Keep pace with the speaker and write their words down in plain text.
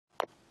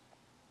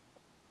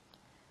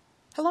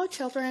Hello,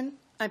 children.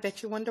 I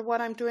bet you wonder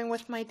what I'm doing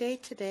with my day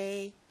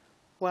today.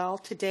 Well,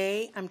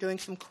 today I'm doing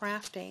some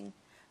crafting.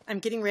 I'm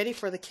getting ready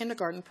for the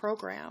kindergarten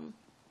program.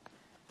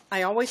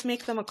 I always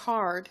make them a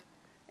card,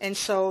 and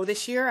so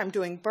this year I'm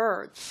doing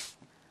birds.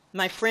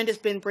 My friend has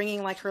been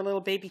bringing like her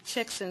little baby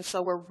chicks, and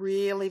so we're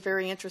really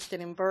very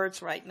interested in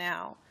birds right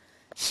now.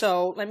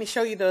 So let me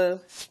show you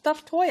the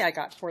stuffed toy I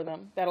got for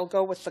them that'll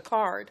go with the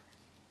card.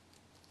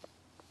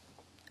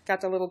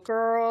 Got the little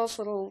girls,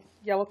 little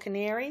yellow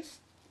canaries.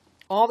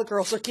 All the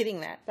girls are getting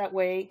that. That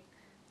way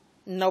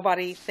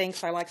nobody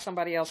thinks I like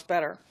somebody else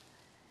better.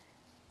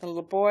 The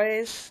little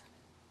boys,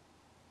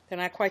 they're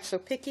not quite so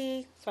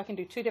picky, so I can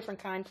do two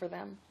different kinds for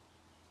them.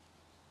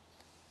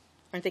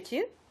 Aren't they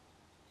cute?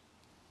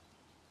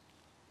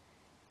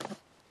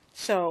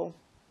 So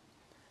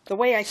the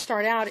way I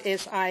start out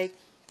is I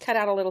cut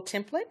out a little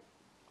template.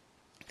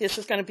 This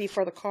is going to be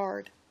for the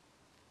card.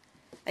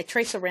 I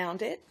trace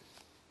around it.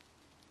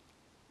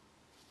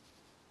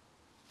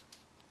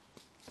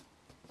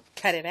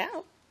 Cut it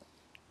out.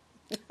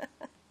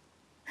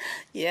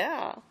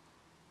 Yeah.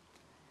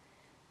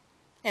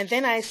 And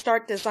then I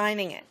start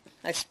designing it.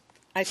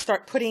 I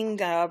start putting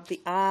the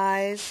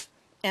eyes,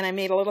 and I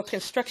made a little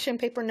construction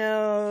paper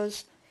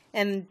nose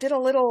and did a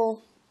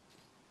little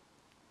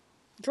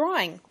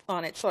drawing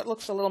on it so it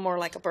looks a little more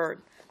like a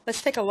bird.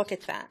 Let's take a look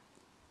at that.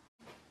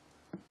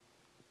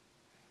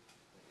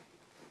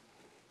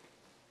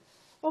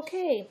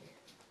 Okay,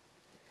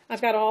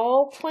 I've got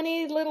all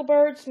 20 little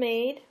birds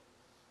made.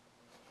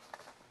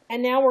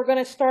 And now we're going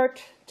to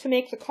start to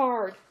make the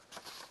card.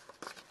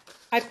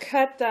 I've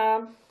cut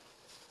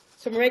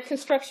some red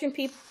construction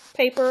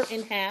paper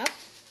in half.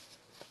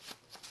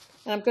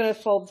 And I'm going to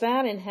fold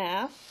that in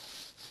half.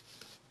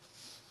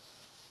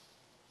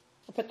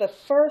 I'll put the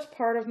first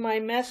part of my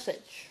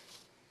message.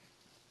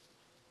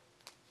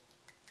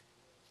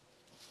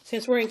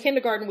 Since we're in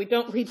kindergarten, we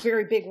don't read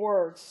very big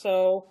words,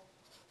 so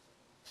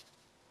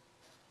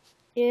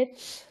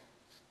it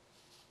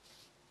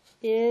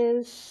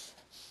is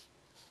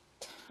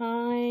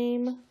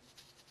time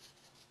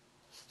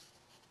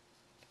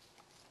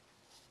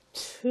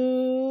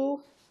to,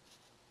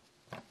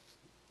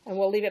 and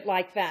we'll leave it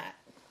like that.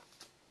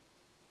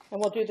 And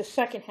we'll do the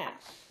second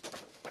half.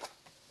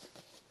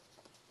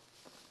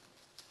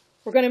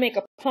 We're going to make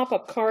a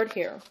pop-up card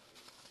here.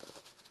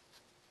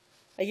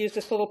 I use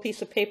this little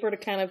piece of paper to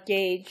kind of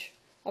gauge.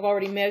 I've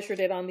already measured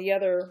it on the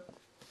other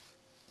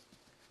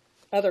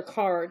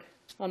card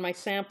on my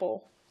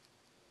sample.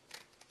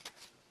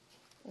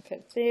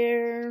 Okay,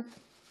 there.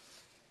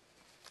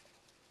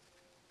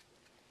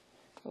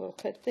 A little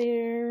cut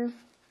there.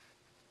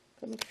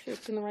 Gotta make sure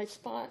it's in the right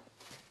spot.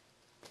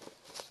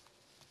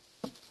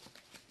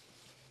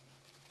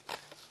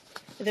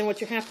 And then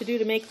what you have to do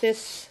to make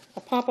this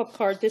a pop-up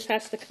card, this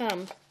has to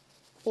come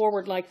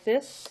forward like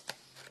this.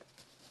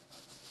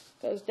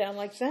 Goes down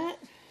like that.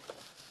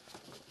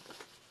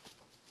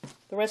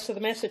 The rest of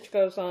the message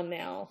goes on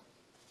now.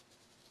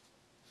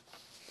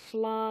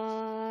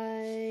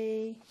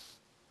 Fly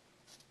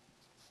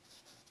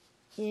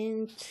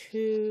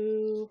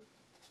into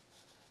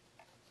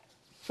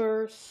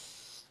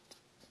first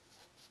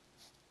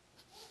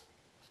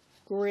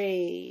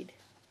grade.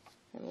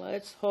 And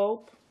let's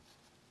hope.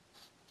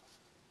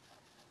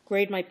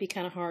 Grade might be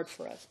kind of hard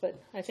for us, but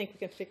I think we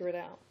can figure it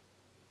out.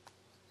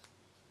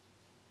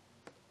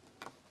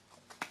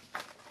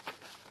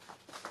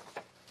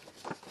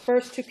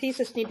 First two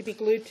pieces need to be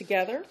glued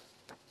together.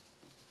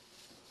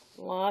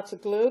 Lots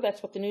of glue.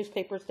 That's what the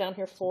newspaper is down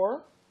here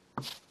for.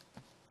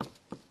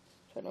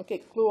 So I don't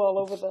get glue all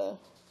over the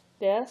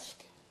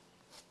desk.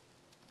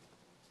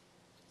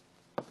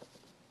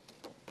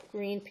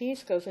 Green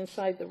piece goes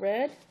inside the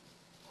red.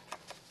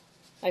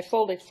 I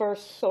fold it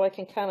first so I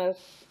can kind of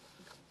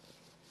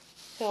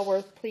tell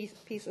where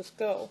pieces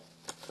go.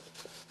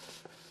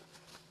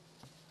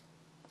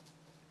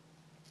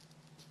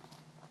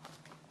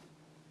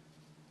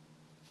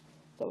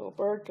 The little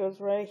bird goes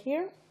right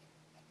here.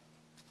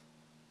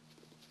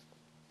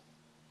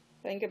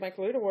 If I can get my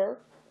glue to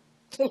work,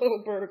 the little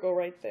bird will go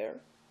right there.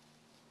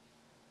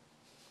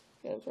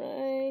 Goes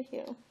right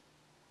here.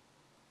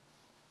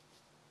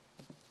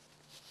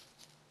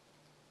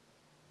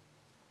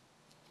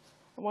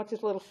 I want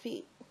his little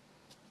feet.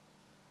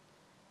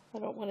 I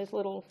don't want his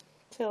little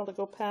tail to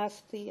go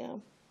past the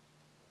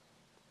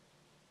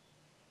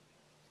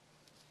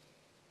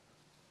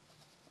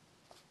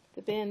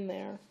bend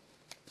there.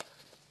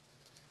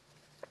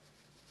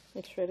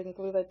 Make sure I didn't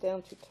glue that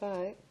down too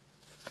tight.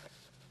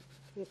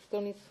 It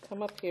still needs to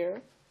come up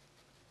here.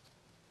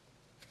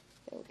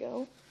 There we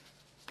go.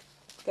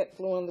 Got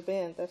glue on the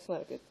bend. That's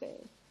not a good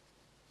thing.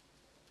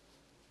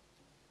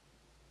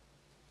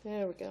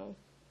 There we go.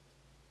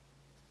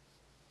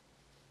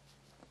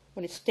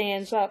 When it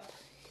stands up,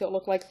 he'll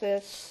look like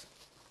this.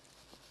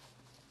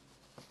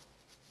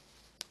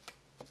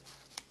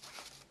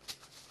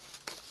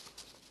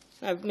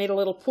 I've made a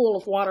little pool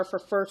of water for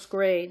first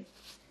grade.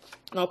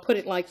 And I'll put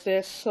it like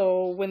this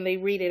so when they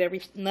read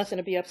it, nothing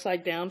will be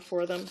upside down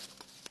for them.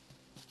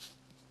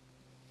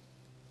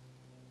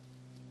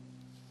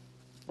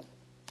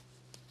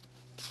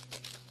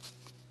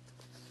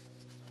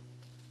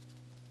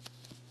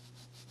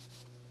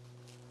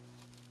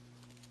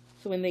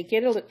 So when they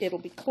get it, it'll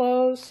be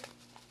closed.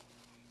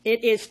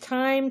 It is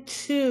time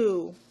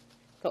to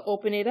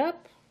open it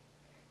up,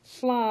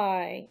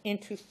 fly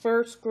into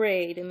first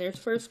grade. And there's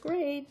first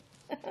grade.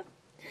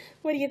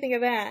 What do you think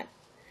of that?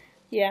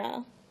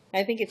 Yeah,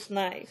 I think it's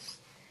nice.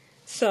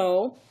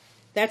 So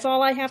that's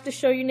all I have to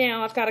show you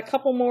now. I've got a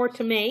couple more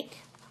to make.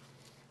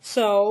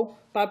 So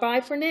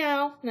bye-bye for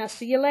now, and I'll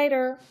see you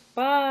later.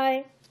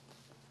 Bye.